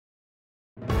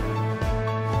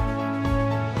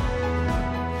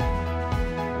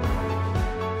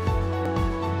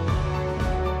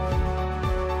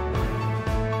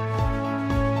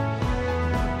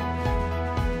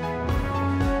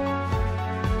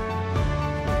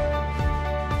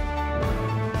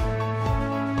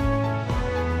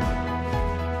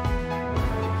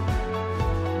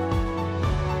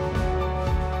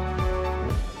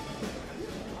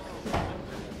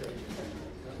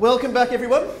Welcome back,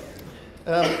 everyone.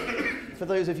 For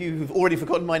those of you who've already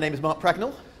forgotten, my name is Mark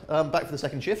Pragnell, back for the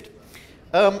second shift.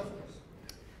 I'm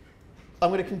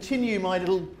going to continue my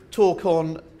little talk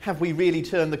on have we really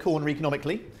turned the corner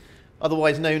economically,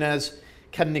 otherwise known as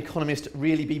can an economist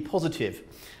really be positive?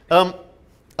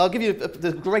 I'll give you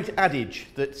the great adage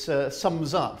that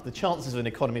sums up the chances of an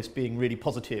economist being really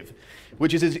positive,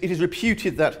 which is it is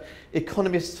reputed that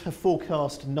economists have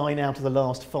forecast 9 out of the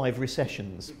last 5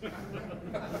 recessions.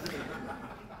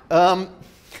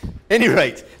 Any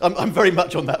rate, I'm very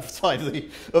much on that side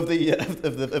of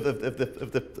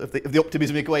the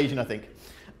optimism equation, I think.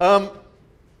 What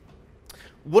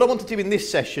I want to do in this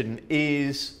session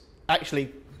is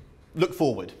actually look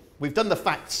forward. We've done the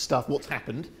facts stuff, what's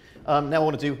happened. Now I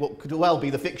want to do what could well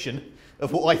be the fiction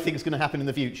of what I think is going to happen in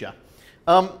the future.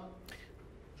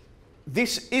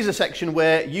 This is a section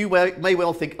where you may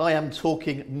well think I am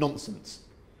talking nonsense,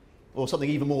 or something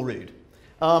even more rude.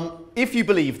 If you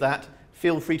believe that,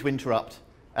 feel free to interrupt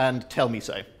and tell me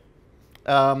so.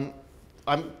 I'm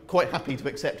quite happy to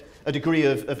accept a degree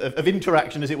of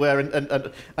interaction, as it were,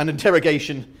 and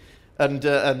interrogation and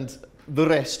the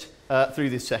rest through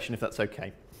this session, if that's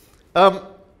okay.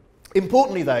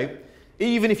 Importantly, though,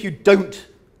 even if you don't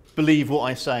believe what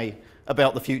I say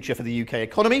about the future for the UK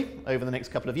economy over the next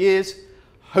couple of years,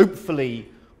 hopefully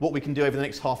what we can do over the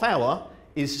next half hour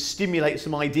is stimulate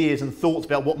some ideas and thoughts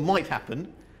about what might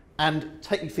happen and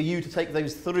for you to take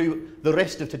those through the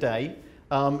rest of today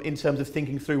in terms of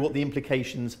thinking through what the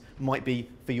implications might be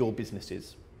for your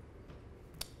businesses.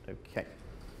 Okay.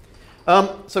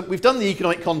 So we've done the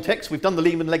economic context, we've done the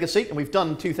Lehman legacy, and we've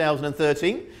done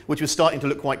 2013, which was starting to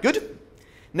look quite good.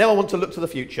 Now I want to look to the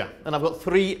future, and I've got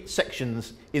 3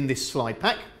 sections in this slide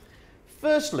pack.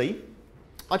 Firstly,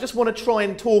 I just want to try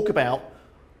and talk about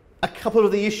a couple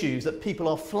of the issues that people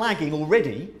are flagging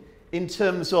already in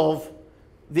terms of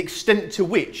the extent to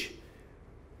which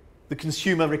the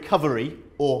consumer recovery,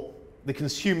 or the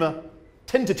consumer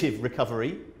tentative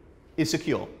recovery, is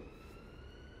secure.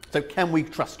 So can we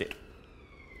trust it?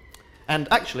 And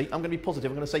actually, I'm going to be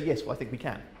positive. I'm going to say yes, I think we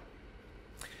can.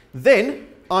 Then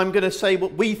I'm going to say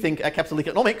what we think at Capital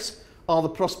Economics are the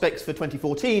prospects for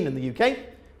 2014 in the UK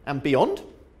and beyond.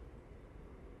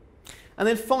 And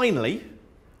then finally,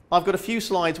 I've got a few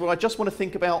slides where I just want to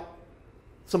think about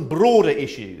some broader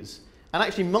issues. And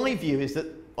actually, my view is that,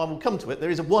 I will come to it, there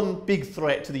is one big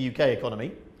threat to the UK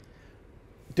economy,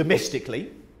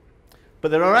 domestically,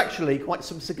 but there are actually quite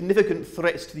some significant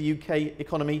threats to the UK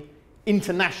economy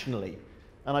internationally.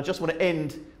 And I just want to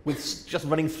end with just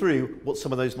running through what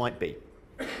some of those might be.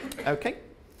 Okay?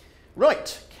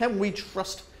 Right, can we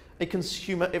trust a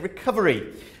consumer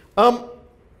recovery?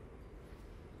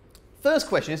 First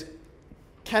question is,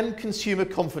 can consumer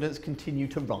confidence continue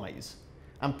to rise?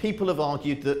 And people have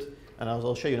argued that, and as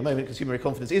I'll show you in a moment, consumer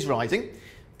confidence is rising.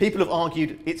 People have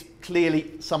argued it's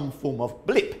clearly some form of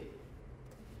blip.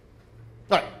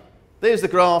 Right, there's the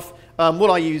graph. What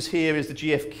I use here is the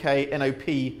GfK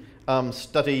NOP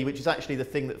study, which is actually the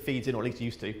thing that feeds in, or at least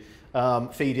used to,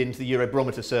 feed into the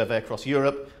Eurobarometer survey across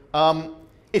Europe.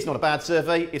 It's not a bad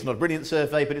survey, it's not a brilliant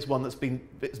survey, but it's one that's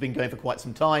been going for quite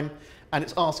some time, and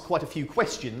it's asked quite a few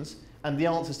questions, and the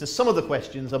answers to some of the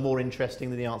questions are more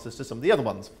interesting than the answers to some of the other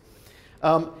ones.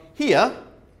 Here,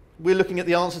 we're looking at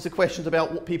the answers to questions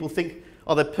about what people think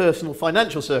are their personal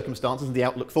financial circumstances and the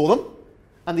outlook for them,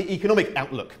 and the economic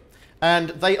outlook. And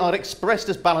they are expressed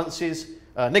as balances.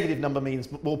 A negative number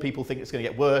means more people think it's going to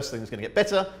get worse than it's going to get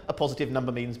better. A positive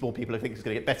number means more people think it's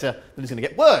going to get better than it's going to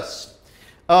get worse.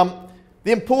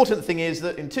 The important thing is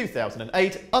that in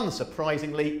 2008,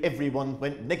 unsurprisingly, everyone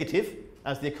went negative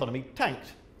as the economy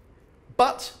tanked.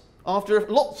 But after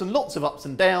lots and lots of ups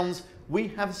and downs, we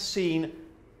have seen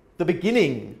the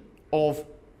beginning of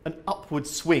an upward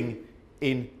swing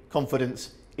in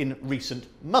confidence in recent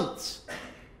months.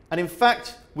 And in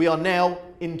fact, we are now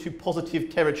into positive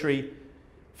territory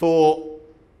for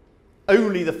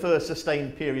only the first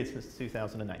sustained period since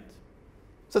 2008.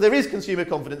 So there is consumer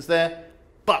confidence there,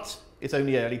 but it's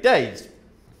only early days.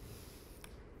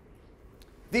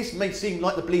 This may seem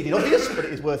like the bleeding obvious, but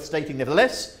it is worth stating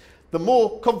nevertheless. The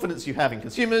more confidence you have in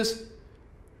consumers,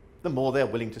 the more they're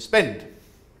willing to spend.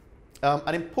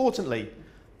 And importantly,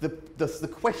 the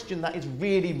question that is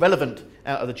really relevant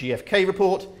out of the GfK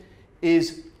report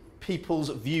is people's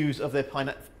views of their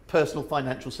personal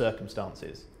financial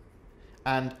circumstances.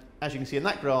 And as you can see in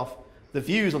that graph, the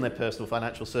views on their personal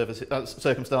financial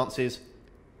circumstances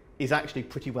is actually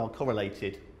pretty well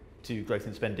correlated to growth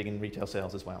in spending in retail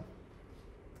sales as well.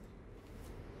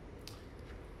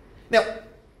 Now,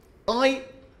 I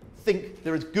think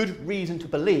there is good reason to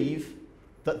believe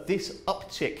that this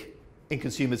uptick in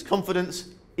consumers' confidence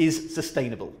is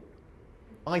sustainable.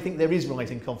 I think there is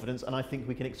rising confidence, and I think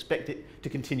we can expect it to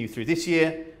continue through this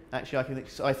year. Actually,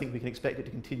 I think we can expect it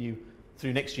to continue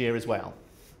through next year as well.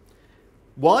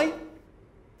 Why?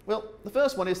 Well, the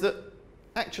first one is that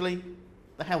actually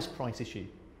the house price issue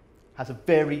has a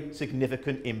very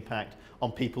significant impact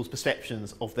on people's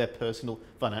perceptions of their personal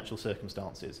financial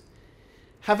circumstances.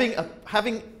 Having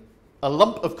a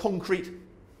lump of concrete,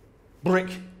 brick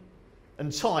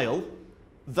and tile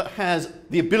that has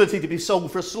the ability to be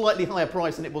sold for a slightly higher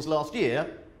price than it was last year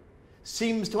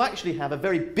seems to actually have a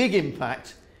very big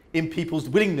impact in people's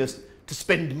willingness to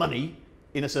spend money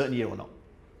in a certain year or not.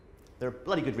 There are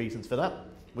bloody good reasons for that.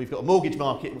 We've got a mortgage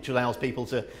market which allows people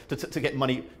to get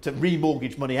money, to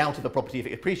remortgage money out of a property if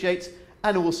it appreciates,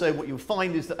 and also what you'll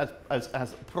find is that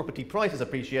as property prices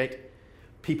appreciate,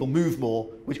 people move more,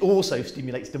 which also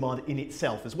stimulates demand in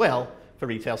itself as well for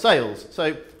retail sales.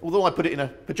 So although I put it in a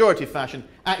pejorative fashion,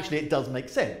 actually it does make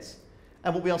sense.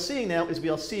 And what we are seeing now is we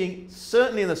are seeing,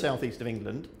 certainly in the southeast of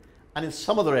England and in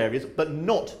some other areas, but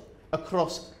not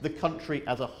across the country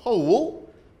as a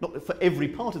whole, not for every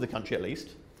part of the country at least,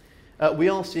 we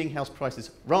are seeing house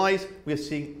prices rise, we are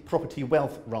seeing property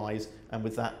wealth rise, and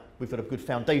with that we've got a good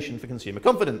foundation for consumer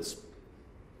confidence.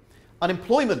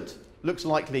 Unemployment looks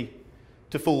likely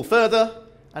to fall further,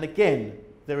 and again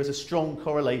there is a strong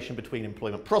correlation between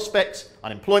employment prospects,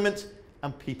 unemployment,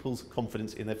 and people's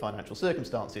confidence in their financial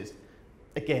circumstances.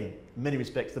 Again, in many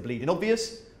respects the bleeding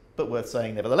obvious, but worth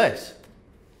saying nevertheless.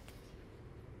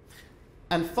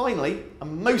 And finally,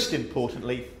 and most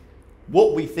importantly,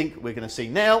 what we think we're going to see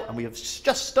now, and we have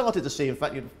just started to see, in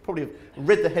fact you've probably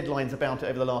read the headlines about it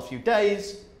over the last few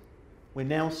days, we're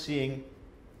now seeing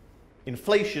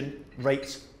inflation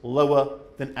rates lower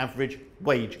than average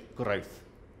wage growth.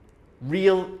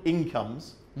 Real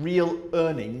incomes, real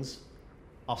earnings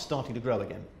are starting to grow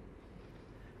again.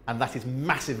 And that is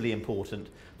massively important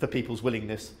for people's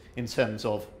willingness in terms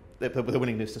of the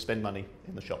willingness to spend money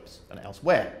in the shops and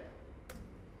elsewhere.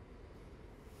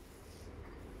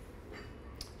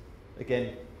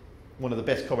 Again, one of the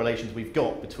best correlations we've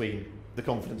got between the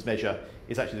confidence measure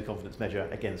is actually the confidence measure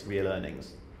against real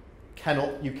earnings.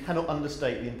 You cannot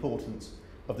understate the importance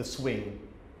of the swing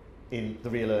in the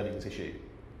real earnings issue.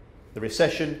 The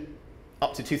recession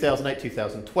up to 2008,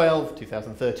 2012,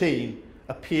 2013,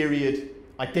 a period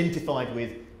identified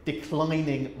with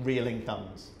declining real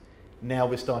incomes. Now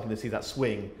we're starting to see that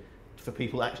swing for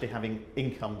people actually having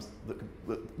incomes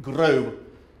that grow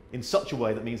in such a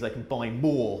way that means they can buy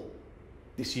more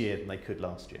this year than they could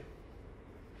last year.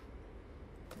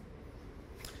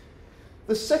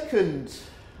 The second,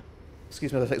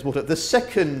 excuse me, I take water. The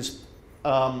second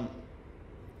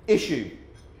issue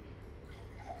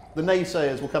the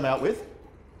naysayers will come out with,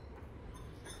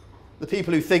 the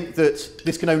people who think that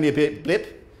this can only be a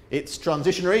blip, it's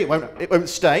transitionary, it won't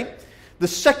stay. The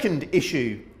second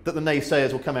issue that the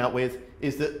naysayers will come out with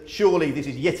is that surely this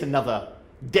is yet another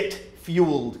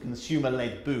debt-fueled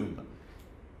consumer-led boom.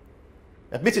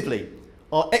 Admittedly,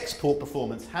 our export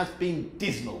performance has been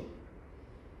dismal.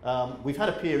 We've had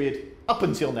a period up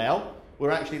until now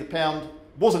where actually the pound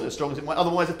wasn't as strong as it might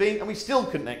otherwise have been, and we still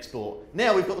couldn't export.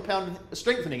 Now we've got the pound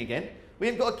strengthening again. We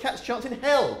haven't got a cat's chance in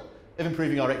hell of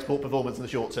improving our export performance in the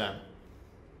short term.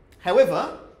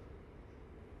 However,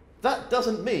 that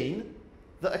doesn't mean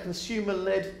that a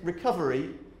consumer-led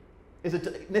recovery is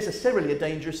necessarily a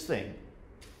dangerous thing.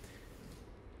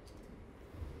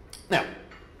 Now,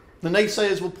 the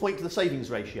naysayers will point to the savings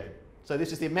ratio. So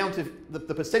this is the amount of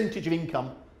the percentage of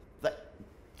income that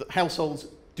households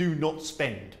do not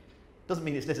spend. Doesn't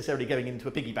mean it's necessarily going into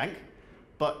a piggy bank,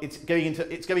 but it's going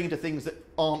into things that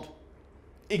aren't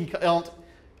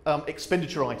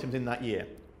expenditure items in that year.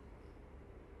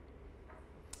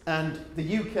 And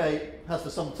the UK has for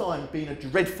some time been a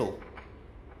dreadful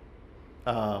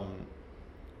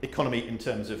economy in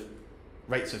terms of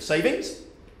rates of savings.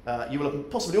 You will have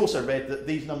possibly also read that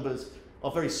these numbers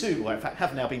are very soon, or in fact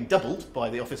have now been doubled by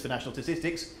the Office for National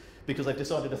Statistics, because they've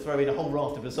decided to throw in a whole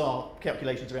raft of bizarre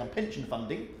calculations around pension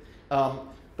funding.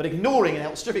 But ignoring and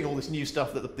outstripping all this new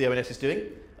stuff that the ONS is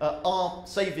doing, our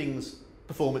savings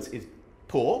performance is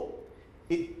poor.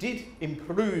 It did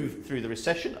improve through the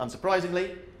recession,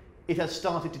 unsurprisingly. It has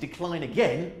started to decline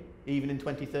again, even in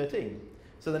 2013.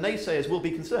 So the naysayers will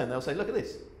be concerned. They'll say, look at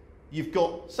this. You've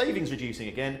got savings reducing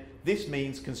again. This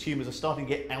means consumers are starting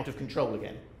to get out of control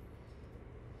again.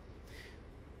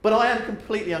 But I am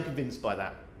completely unconvinced by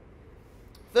that.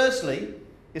 Firstly,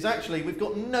 is actually we've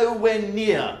got nowhere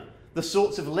near the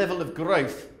sorts of level of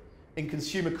growth in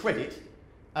consumer credit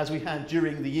as we had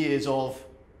during the years of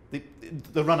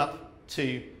the run-up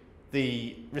to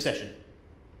the recession.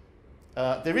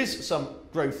 There is some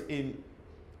growth in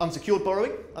unsecured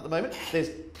borrowing at the moment. There's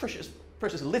precious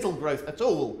little growth at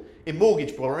all in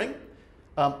mortgage borrowing.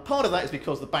 Part of that is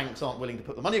because the banks aren't willing to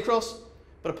put the money across,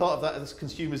 but a part of that is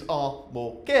consumers are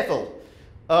more careful.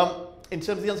 In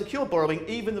terms of the unsecured borrowing,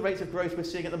 even the rates of growth we're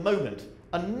seeing at the moment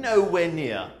are nowhere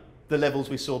near the levels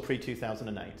we saw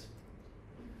pre-2008.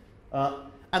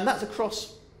 And that's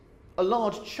across a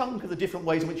large chunk of the different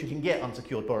ways in which you can get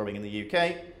unsecured borrowing in the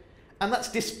UK. And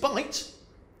that's despite,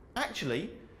 actually,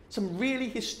 some really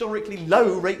historically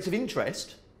low rates of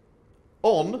interest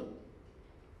on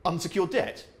unsecured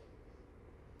debt.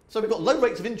 So we've got low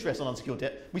rates of interest on unsecured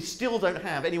debt. We still don't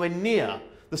have anywhere near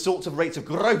the sorts of rates of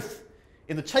growth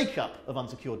in the take-up of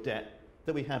unsecured debt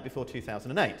that we had before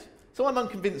 2008. So I'm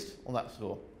unconvinced on that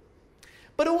score.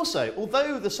 But also,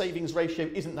 although the savings ratio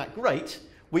isn't that great,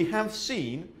 we have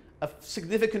seen a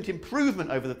significant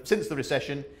improvement since the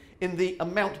recession in the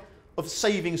amount of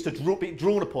savings to be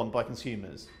drawn upon by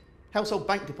consumers. Household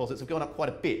bank deposits have gone up quite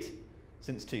a bit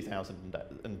since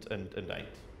 2008.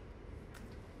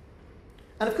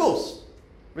 And of course,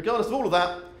 regardless of all of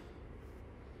that,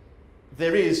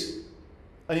 there is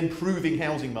an improving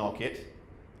housing market,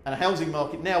 and a housing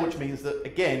market now which means that,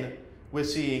 again, we're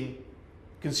seeing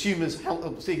consumers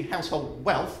seeing household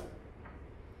wealth,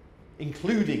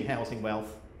 including housing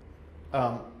wealth,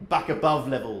 back above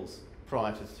levels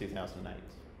prior to 2008.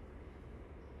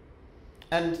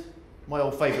 And my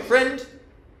old favourite friend,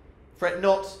 fret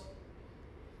not,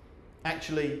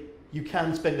 actually you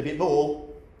can spend a bit more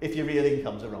if your real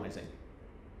incomes are rising.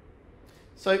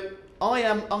 So I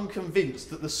am unconvinced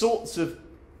that the sorts of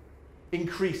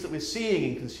increase that we're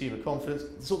seeing in consumer confidence,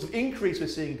 the sorts of increase we're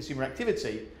seeing in consumer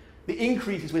activity, the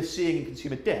increases we're seeing in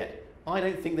consumer debt, I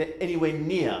don't think they're anywhere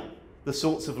near the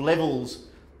sorts of levels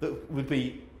that would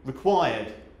be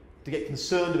required to get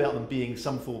concerned about them being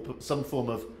some form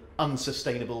of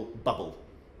unsustainable bubble.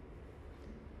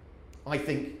 I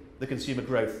think the consumer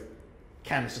growth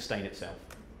can sustain itself.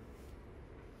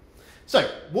 So,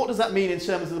 what does that mean in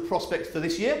terms of the prospects for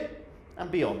this year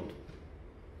and beyond?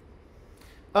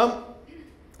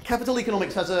 Capital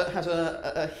economics has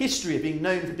a history of being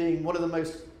known for being one of the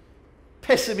most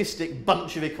pessimistic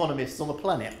bunch of economists on the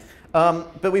planet.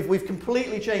 But we've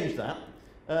completely changed that.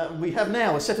 We have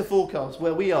now a set of forecasts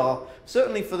where we are,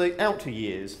 certainly for the outer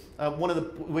years,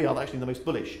 we are actually the most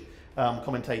bullish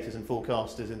commentators and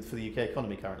forecasters for the UK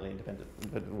economy currently, independent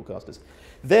forecasters.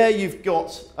 There you've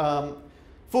got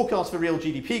forecasts for real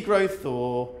GDP growth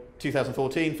for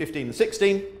 2014, 15 and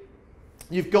 16.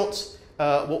 You've got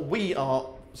what we are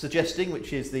suggesting,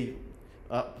 which is the,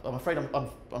 I'm afraid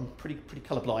I'm pretty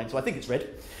colourblind, so I think it's red.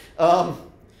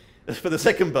 For the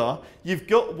second bar, you've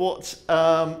got what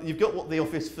the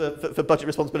Office for Budget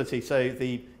Responsibility, so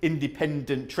the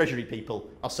independent Treasury people,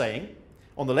 are saying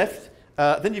on the left.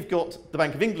 Then you've got the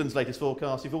Bank of England's latest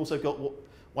forecast. You've also got what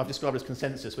I've described as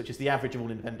consensus, which is the average of all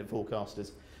independent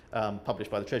forecasters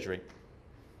published by the Treasury.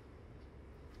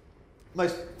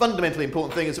 Most fundamentally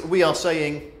important thing is that we are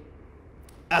saying,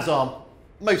 as are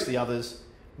most of the others,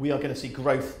 we are going to see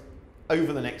growth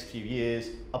over the next few years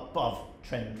above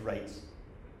trend rates.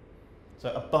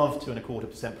 So above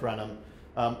 2.25% per annum.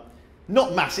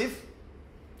 Not massive.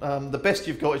 The best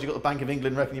you've got is you've got the Bank of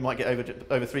England reckon you might get over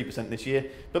 3% this year,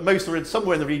 but most are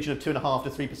somewhere in the region of 2.5% to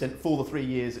 3% for the 3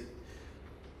 years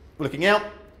we're looking out.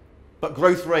 But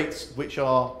growth rates which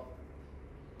are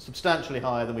substantially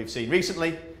higher than we've seen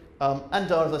recently,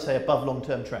 and are, as I say, above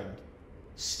long-term trend.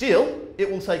 Still, it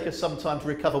will take us some time to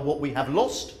recover what we have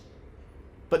lost,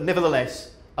 but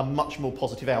nevertheless, a much more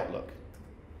positive outlook.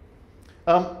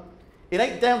 It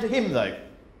ain't down to him, though.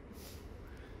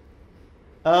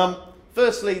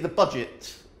 Firstly, the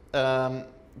budget.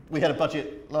 We had a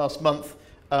budget last month.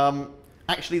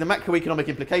 Actually, the macroeconomic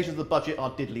implications of the budget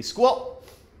are diddly squat.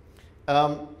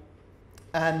 And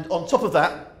on top of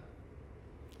that,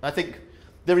 I think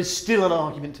there is still an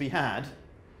argument to be had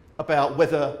about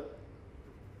whether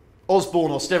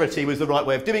Osborne austerity was the right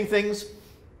way of doing things,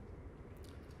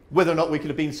 whether or not we could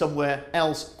have been somewhere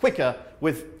else quicker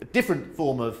with a different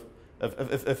form of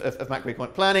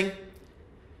macroeconomic planning.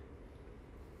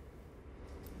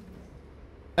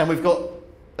 And we've got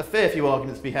a fair few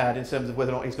arguments to be had in terms of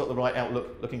whether or not he's got the right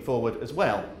outlook looking forward as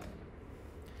well.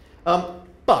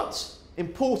 But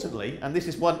importantly, and this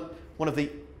is one of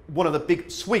the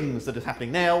big swings that is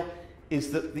happening now,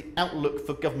 is that the outlook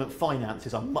for government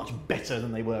finances are much better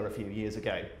than they were a few years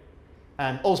ago.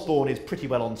 And Osborne is pretty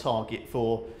well on target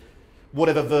for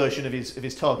whatever version of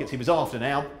his targets he was after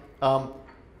now.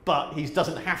 But he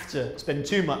doesn't have to spend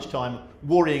too much time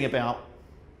worrying about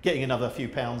getting another few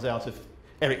pounds out of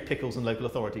Eric Pickles and local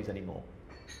authorities anymore.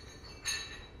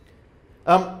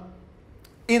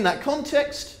 In that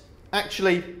context,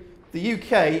 actually, the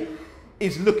UK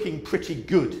is looking pretty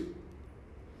good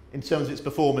in terms of its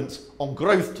performance on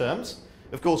growth terms.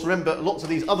 Of course, remember, lots of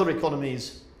these other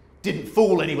economies didn't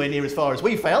fall anywhere near as far as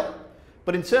we fell,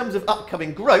 but in terms of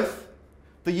upcoming growth,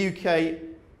 the UK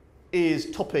is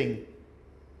topping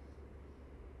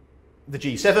the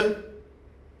G7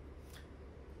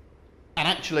 and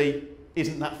actually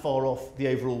isn't that far off the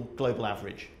overall global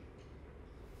average.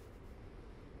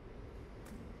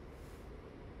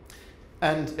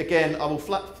 And again, I will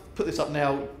put this up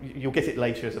now, you'll get it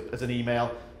later as an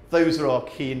email. Those are our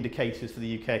key indicators for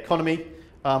the UK economy,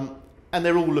 and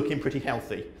they're all looking pretty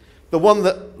healthy. The one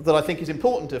that I think is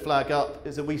important to flag up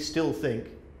is that we still think,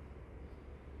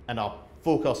 and our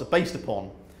forecasts are based upon,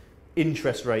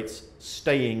 interest rates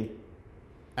staying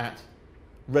at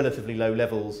relatively low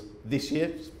levels this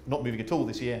year, not moving at all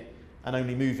this year, and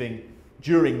only moving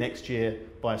during next year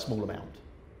by a small amount.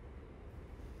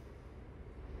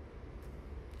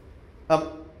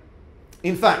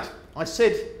 In fact, I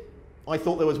said I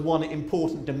thought there was one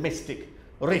important domestic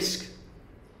risk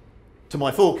to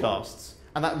my forecasts,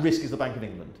 and that risk is the Bank of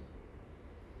England.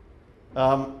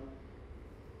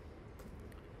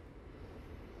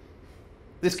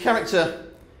 This character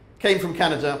came from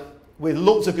Canada with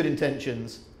lots of good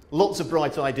intentions, lots of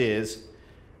bright ideas,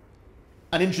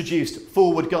 and introduced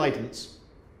forward guidance.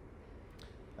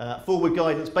 Forward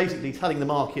guidance basically telling the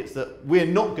markets that we're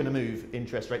not going to move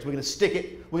interest rates. We're going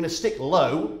to stick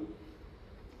low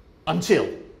until.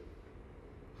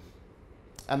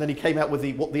 And then he came out with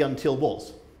what the until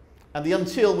was. And the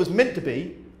until was meant to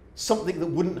be something that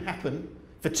wouldn't happen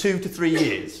for 2 to 3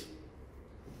 years.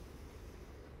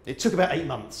 It took about 8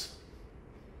 months.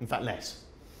 In fact, less.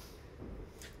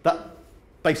 That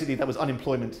was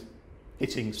unemployment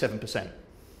hitting 7%.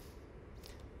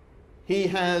 He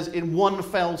has, in one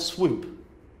fell swoop,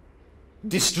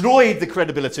 destroyed the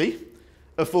credibility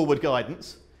of forward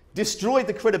guidance, destroyed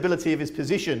the credibility of his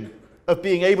position of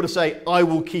being able to say, I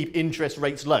will keep interest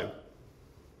rates low,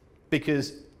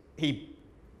 because he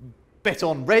bet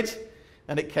on red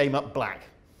and it came up black.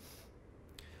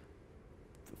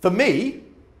 For me,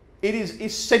 it is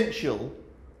essential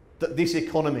that this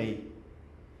economy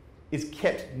is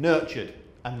kept nurtured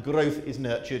and growth is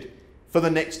nurtured for the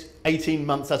next 18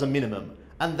 months as a minimum.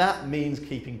 And that means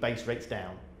keeping base rates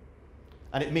down.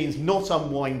 And it means not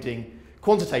unwinding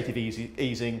quantitative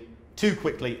easing too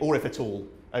quickly, or if at all,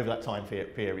 over that time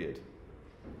period.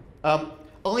 I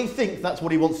think that's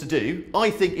what he wants to do. I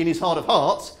think in his heart of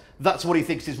hearts, that's what he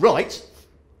thinks is right.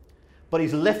 But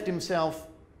he's left himself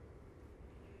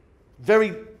in a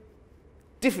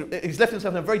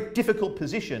very difficult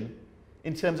position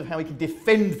in terms of how he can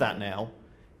defend that now,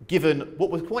 given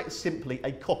what was quite simply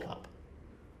a cock-up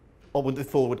on the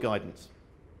forward guidance.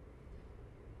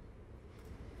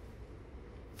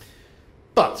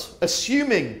 But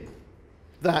assuming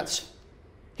that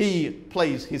he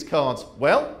plays his cards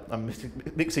well, I'm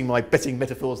mixing my betting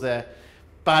metaphors there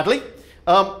badly,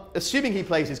 assuming he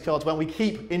plays his cards well, we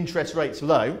keep interest rates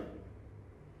low,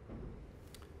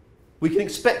 we can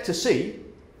expect to see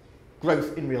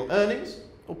growth in real earnings,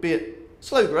 albeit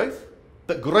slow growth,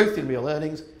 but growth in real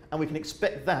earnings, and we can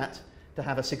expect that to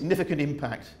have a significant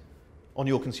impact on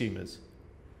your consumers.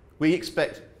 We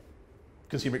expect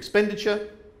consumer expenditure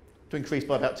to increase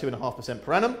by about 2.5%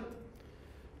 per annum.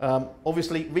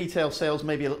 Obviously, retail sales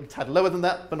may be a tad lower than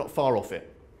that, but not far off it.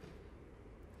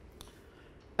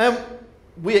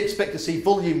 We expect to see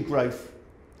volume growth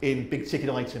in big ticket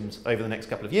items over the next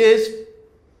couple of years.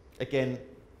 Again,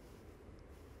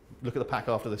 look at the pack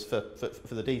after this for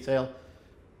the detail.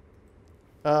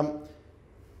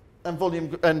 And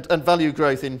volume and value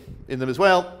growth in them as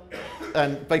well,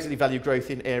 and basically value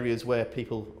growth in areas where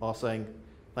people are saying,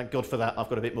 thank God for that, I've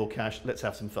got a bit more cash, let's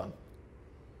have some fun.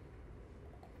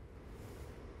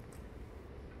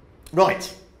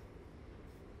 Right.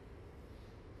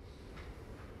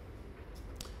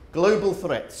 Global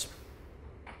threats.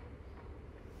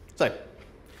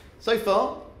 So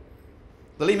far,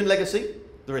 the Lehman legacy,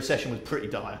 the recession was pretty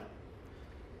dire.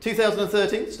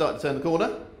 2013 started to turn the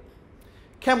corner.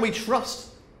 Can we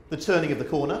trust the turning of the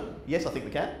corner? Yes, I think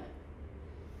we can.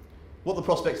 What are the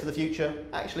prospects for the future?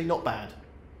 Actually, not bad.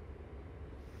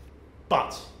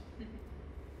 But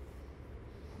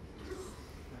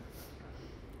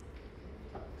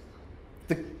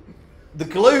the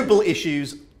global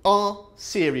issues are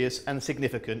serious and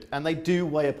significant, and they do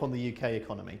weigh upon the UK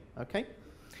economy. Okay?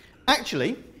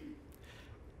 Actually,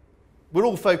 we're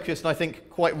all focused, and I think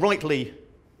quite rightly,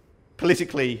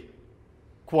 politically,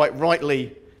 quite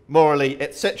rightly, morally,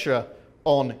 etc.,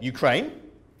 on Ukraine.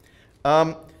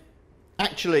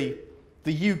 Actually,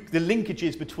 the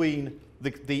linkages between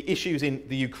the issues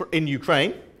in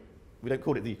Ukraine. We don't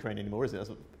call it the Ukraine anymore, is it? That's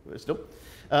what it's still.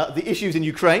 The issues in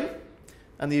Ukraine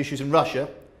and the issues in Russia.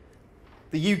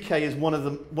 The UK is one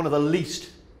of the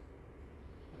least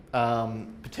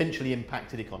potentially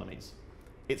impacted economies.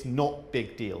 It's not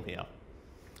big deal here.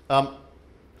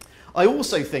 I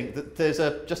also think that there's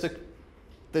a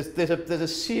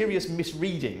serious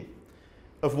misreading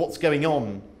of what's going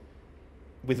on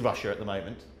with Russia at the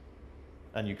moment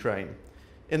and Ukraine,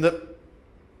 in that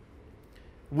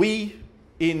we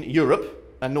in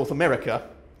Europe and North America,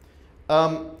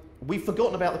 we've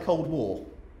forgotten about the Cold War,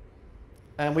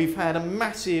 and we've had a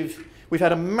massive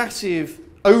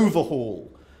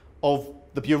overhaul of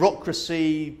the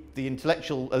bureaucracy, the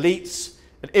intellectual elites,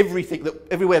 and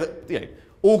everywhere that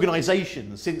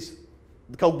organisations since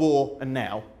the Cold War and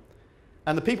now,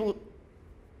 and the people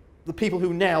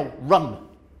who now run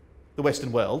the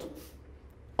Western world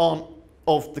aren't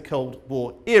of the Cold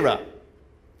War era.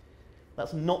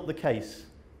 That's not the case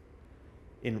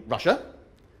in Russia.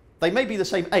 They may be the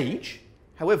same age,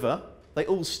 however, they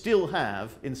all still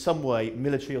have, in some way,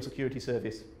 military or security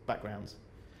service backgrounds.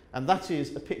 And that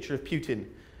is a picture of Putin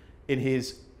in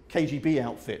his KGB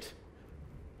outfit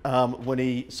when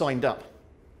he signed up,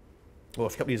 or a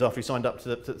couple of years after he signed up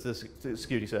to the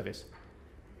security service.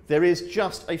 There is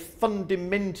just a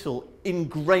fundamental,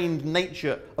 ingrained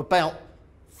nature about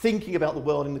thinking about the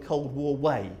world in the Cold War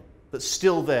way that's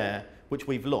still there, which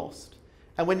we've lost.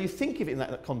 And when you think of it in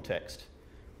that context,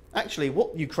 actually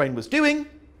what Ukraine was doing,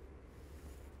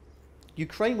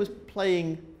 Ukraine was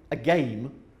playing a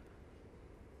game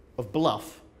of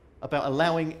bluff about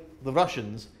allowing the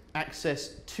Russians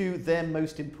access to their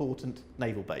most important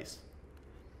naval base.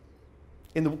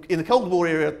 In the Cold War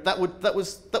era, that would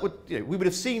we would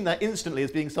have seen that instantly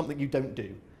as being something you don't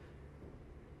do.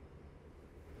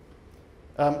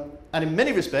 And in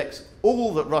many respects,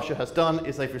 all that Russia has done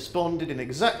is they've responded in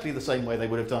exactly the same way they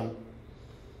would have done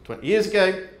 20 years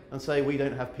ago, and say we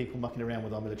don't have people mucking around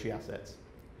with our military assets.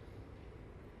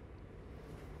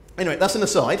 Anyway, that's an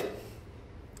aside.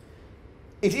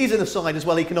 It is an aside as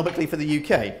well economically for the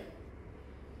UK.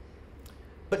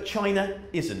 But China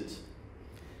isn't.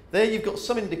 There you've got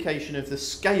some indication of the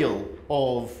scale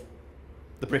of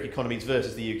the BRIC economies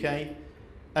versus the UK,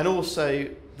 and also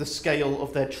the scale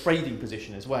of their trading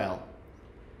position as well.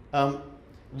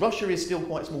 Russia is still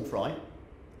quite small fry.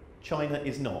 China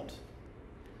is not.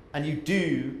 And you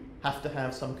do have to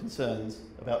have some concerns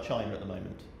about China at the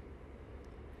moment.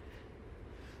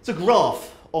 It's a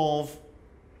graph of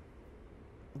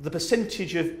the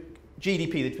percentage of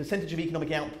GDP, the percentage of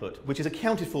economic output, which is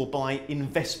accounted for by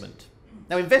investment.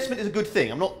 Now, investment is a good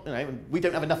thing. We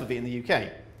don't have enough of it in the UK.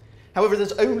 However,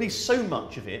 there's only so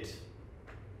much of it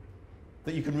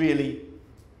that you can really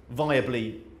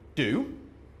viably do.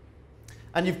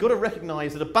 And you've got to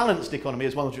recognise that a balanced economy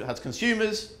is one which has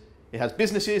consumers, it has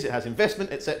businesses, it has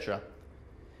investment, etc.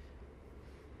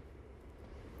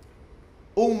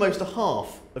 Almost a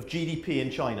half of GDP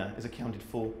in China is accounted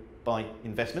for by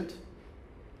investment,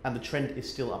 and the trend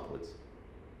is still upwards.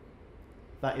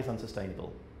 That is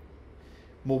unsustainable.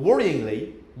 More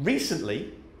worryingly,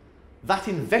 recently, that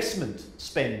investment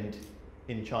spend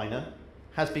in China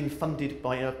has been funded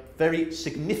by a very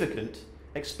significant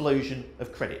explosion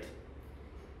of credit.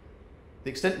 The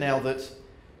extent now that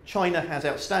China has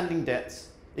outstanding debts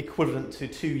equivalent to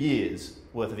 2 years'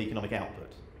 worth of economic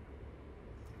output.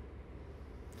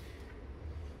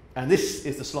 And this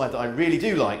is the slide that I really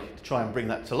do like to try and bring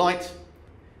that to light.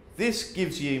 This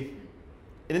gives you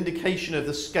an indication of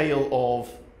the scale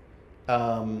of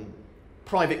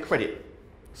private credit,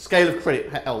 scale of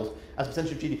credit held as a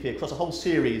percentage of GDP across a whole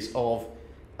series of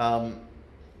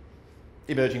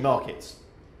emerging markets.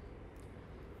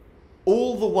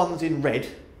 All the ones in red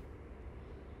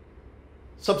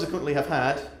subsequently have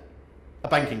had a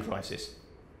banking crisis,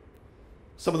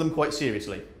 some of them quite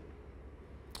seriously.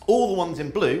 All the ones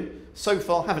in blue so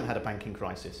far haven't had a banking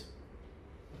crisis.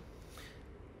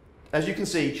 As you can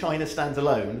see, China stands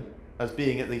alone as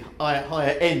being at the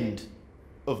higher end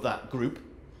of that group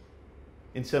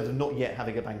in terms of not yet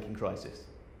having a banking crisis.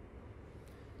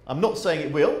 I'm not saying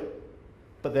it will,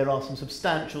 but there are some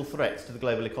substantial threats to the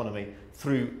global economy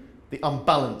through the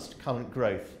unbalanced current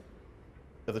growth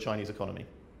of the Chinese economy.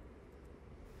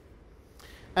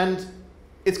 And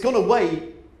it's gone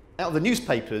away out of the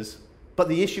newspapers, but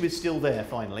the issue is still there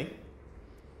finally,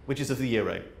 which is of the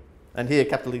euro. And here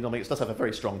Capital Economics does have a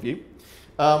very strong view.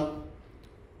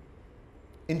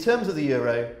 In terms of the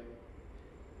euro,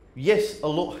 yes, a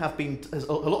lot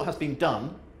has been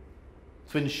done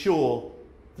to ensure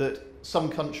that some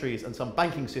countries and some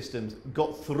banking systems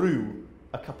got through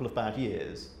a couple of bad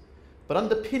years. But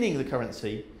underpinning the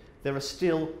currency, there are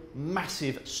still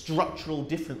massive structural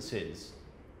differences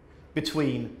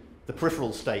between the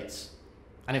peripheral states,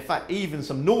 and in fact even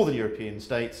some northern European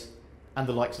states and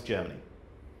the likes of Germany.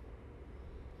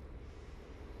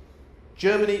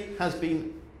 Germany has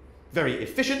been very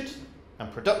efficient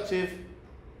and productive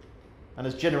and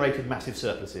has generated massive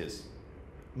surpluses.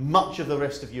 Much of the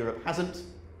rest of Europe hasn't,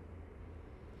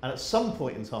 and at some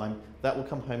point in time that will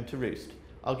come home to roost.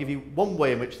 I'll give you one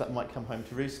way in which that might come home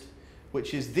to roost,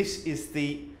 which is this is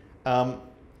the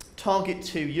target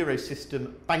to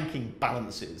Eurosystem banking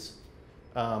balances.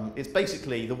 It's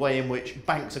basically the way in which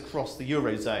banks across the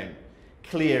Eurozone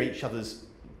clear each other's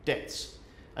debts.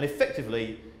 And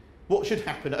effectively, what should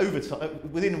happen over time,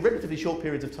 within relatively short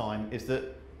periods of time, is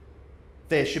that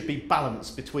there should be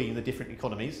balance between the different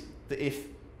economies. That if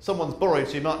someone's borrowed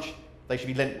too much, they should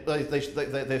be lent, there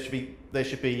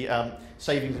should be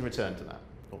savings in return to that,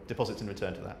 or deposits in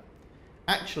return to that.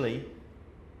 Actually,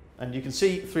 and you can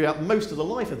see throughout most of the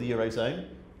life of the Eurozone,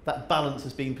 that balance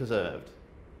has been preserved.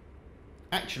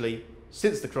 Actually,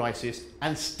 since the crisis,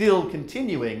 and still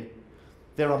continuing,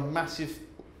 there are massive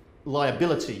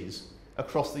liabilities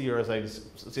across the Eurozone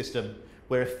system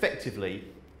where effectively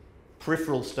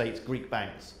peripheral states, Greek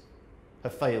banks,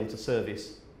 have failed to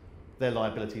service their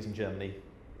liabilities in Germany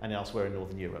and elsewhere in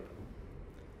Northern Europe.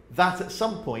 That at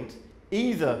some point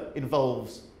either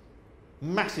involves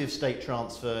massive state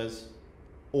transfers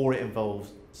or it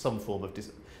involves some form of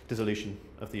dissolution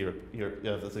of the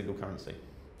single currency.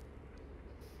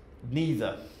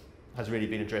 Neither has really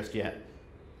been addressed yet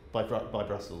by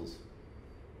Brussels.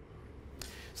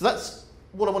 So that's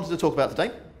what I wanted to talk about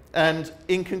today. And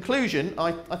in conclusion,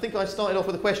 I think I started off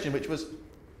with a question which was,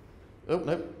 oh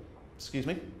no, excuse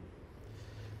me.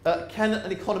 Can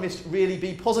an economist really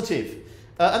be positive?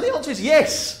 And the answer is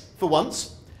yes, for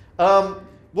once.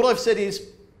 What I've said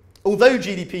is, although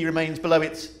GDP remains below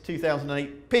its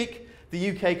 2008 peak,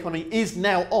 the UK economy is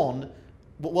now on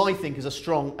what I think is a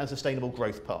strong and sustainable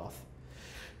growth path.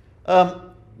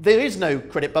 There is no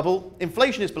credit bubble,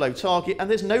 inflation is below target, and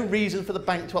there's no reason for the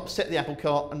bank to upset the apple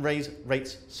cart and raise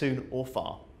rates soon or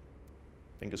far.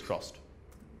 Fingers crossed.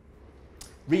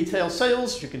 Retail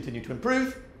sales should continue to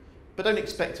improve, but don't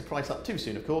expect to price up too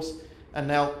soon, of course. And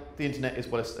now the internet is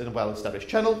a well-established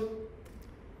channel.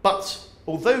 But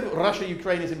although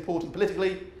Russia-Ukraine is important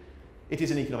politically, it is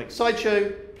an economic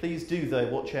sideshow. Please do, though,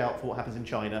 watch out for what happens in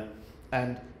China.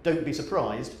 And don't be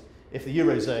surprised if the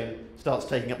Eurozone starts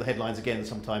taking up the headlines again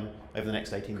sometime over the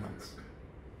next 18 months.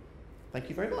 Thank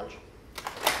you very much.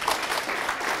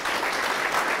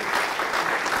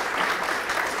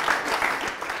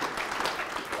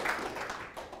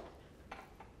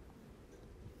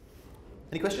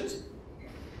 Any questions?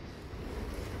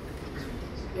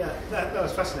 Yeah, that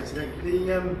was fascinating.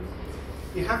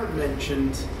 You haven't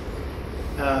mentioned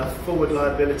forward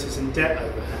liabilities and debt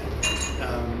overhang.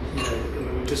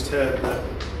 We just heard that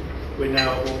we're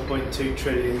now at 1.2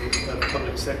 trillion of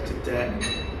public sector debt.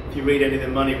 If you read any of the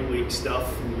Money Week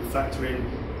stuff and you factor in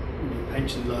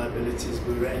pension liabilities,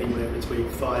 we're anywhere between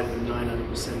 5 and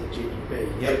 900% of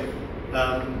GDP. Yep.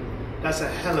 That's a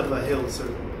hell of a hill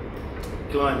to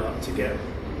climb up to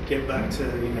get back to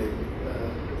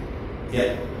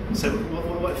Yeah. So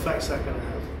what effects is that going to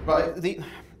have? Right.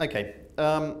 Okay.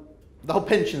 The whole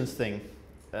pensions thing,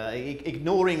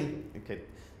 ignoring. Okay.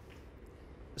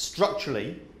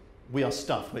 Structurally, we are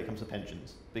stuffed when it comes to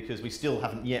pensions because we still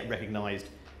haven't yet recognised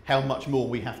how much more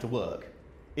we have to work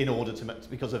in order to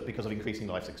because of increasing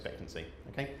life expectancy.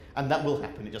 Okay, and that will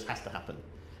happen. It just has to happen.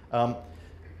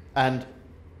 And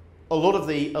a lot of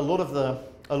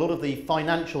the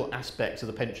financial aspects of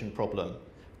the pension problem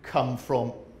come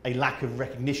from a lack of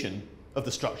recognition of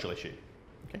the structural issue.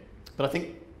 Okay, but I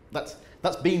think that's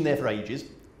been there for ages.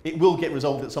 It will get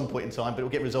resolved at some point in time, but it will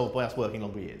get resolved by us working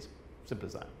longer years. Simple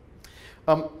as that.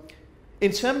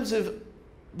 In terms of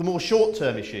the more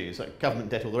short-term issues, like government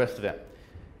debt, all the rest of it,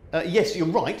 yes, you're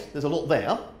right, there's a lot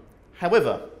there.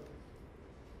 However,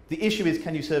 the issue is,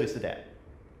 can you service the debt?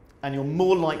 And you're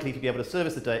more likely to be able to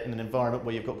service the debt in an environment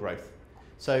where you've got growth.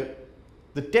 So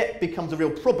the debt becomes a real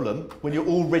problem when you're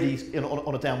already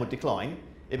on a downward decline.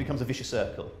 It becomes a vicious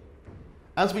circle.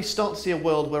 As we start to see a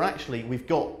world where actually we've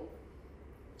got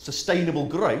sustainable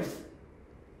growth,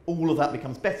 all of that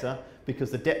becomes better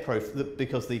because the debt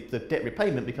the debt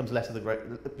repayment becomes less of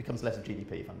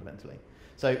GDP fundamentally.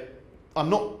 So I'm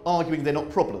not arguing they're not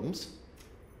problems,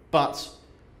 but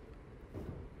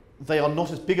they are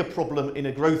not as big a problem in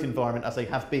a growth environment as they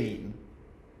have been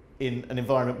in an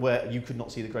environment where you could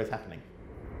not see the growth happening.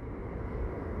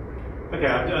 Okay,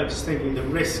 I'm just thinking the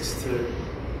risks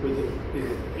to with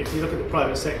if you look at the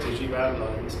private sectors you've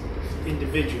outlined,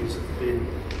 individuals have been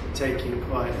taking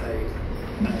quite a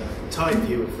tight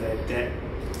view of their debt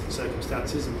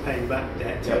circumstances and paying back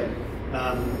debt. Yep.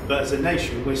 But as a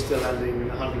nation, we're still adding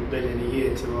 100 billion a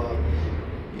year to our.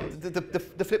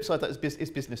 The flip side of that is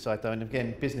business side, though, and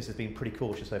again, business has been pretty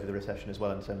cautious over the recession as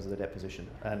well in terms of the debt position.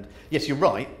 And yes, you're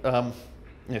right. So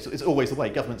it's always the way.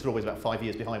 Governments are always about 5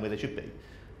 years behind where they should be,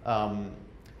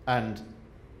 and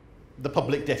the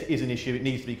public debt is an issue. It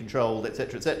needs to be controlled,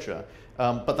 etc., etc.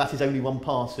 But that is only one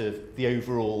part of the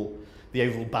overall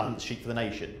balance sheet for the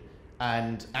nation.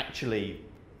 And actually,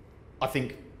 I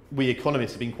think we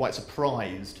economists have been quite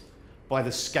surprised by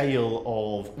the scale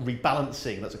of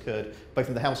rebalancing that's occurred both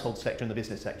in the household sector and the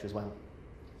business sector as well.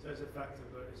 So it's a factor,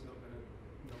 but it's not going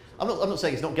to. I'm not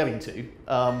saying it's not going to.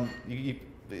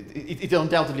 It's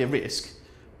undoubtedly a risk,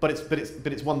 but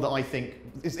it's one that I think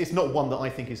it's not one that I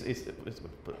think is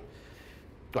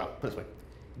well, put it this way.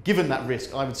 Given that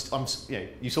risk,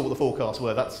 you saw what the forecasts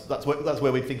were. That's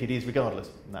where we think it is, regardless.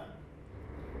 That.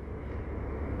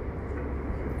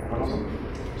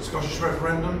 Scottish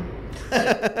referendum.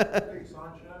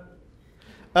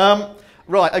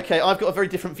 Right. Okay. I've got a very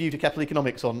different view to capital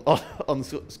economics on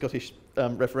Scottish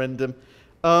referendum.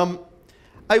 Well,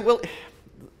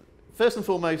 first and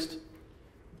foremost,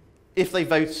 if they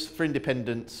vote for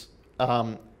independence,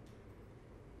 there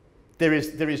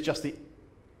is just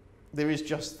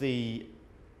the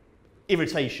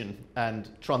irritation and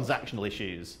transitional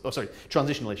issues,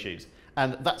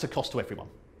 and that's a cost to everyone.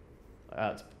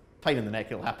 It's a pain in the neck,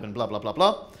 it'll happen, blah, blah, blah,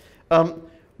 blah.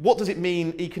 What does it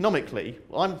mean economically?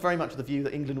 Well, I'm very much of the view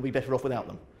that England will be better off without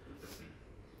them.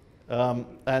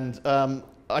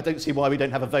 I don't see why we don't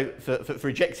have a vote for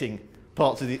ejecting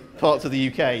parts of the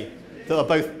UK that are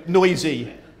both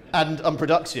noisy and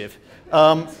unproductive.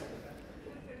 But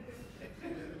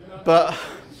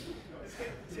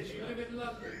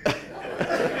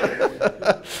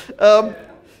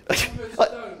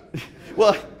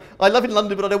well, I live in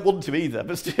London, but I don't want to either.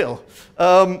 But still,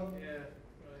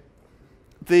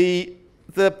 the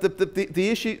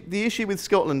issue with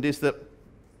Scotland is that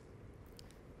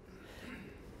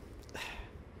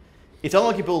it's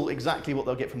arguable exactly what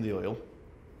they'll get from the oil.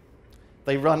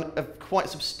 They run a quite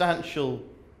substantial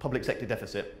public sector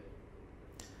deficit,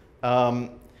 and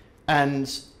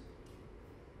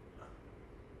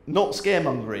not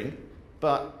scaremongering,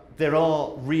 but there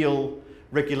are real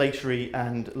regulatory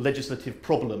and legislative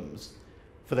problems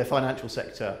for their financial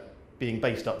sector being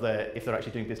based up there if they're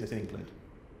actually doing business in England.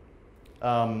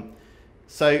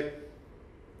 So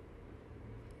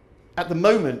at the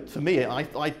moment, for me,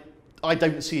 I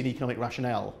don't see an economic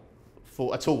rationale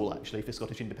at all, actually, for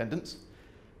Scottish independence.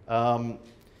 I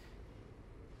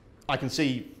can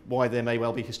see why there may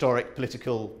well be historic,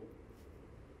 political,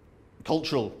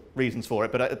 cultural reasons for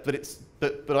it,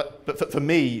 but for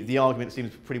me, the argument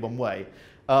seems pretty one way.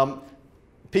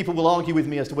 People will argue with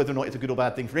me as to whether or not it's a good or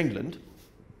bad thing for England,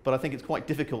 but I think it's quite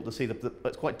difficult to see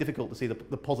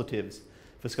the positives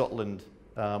for Scotland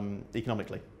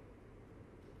economically.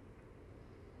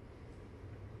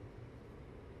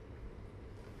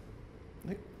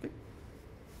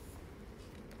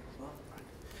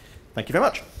 Thank you very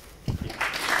much.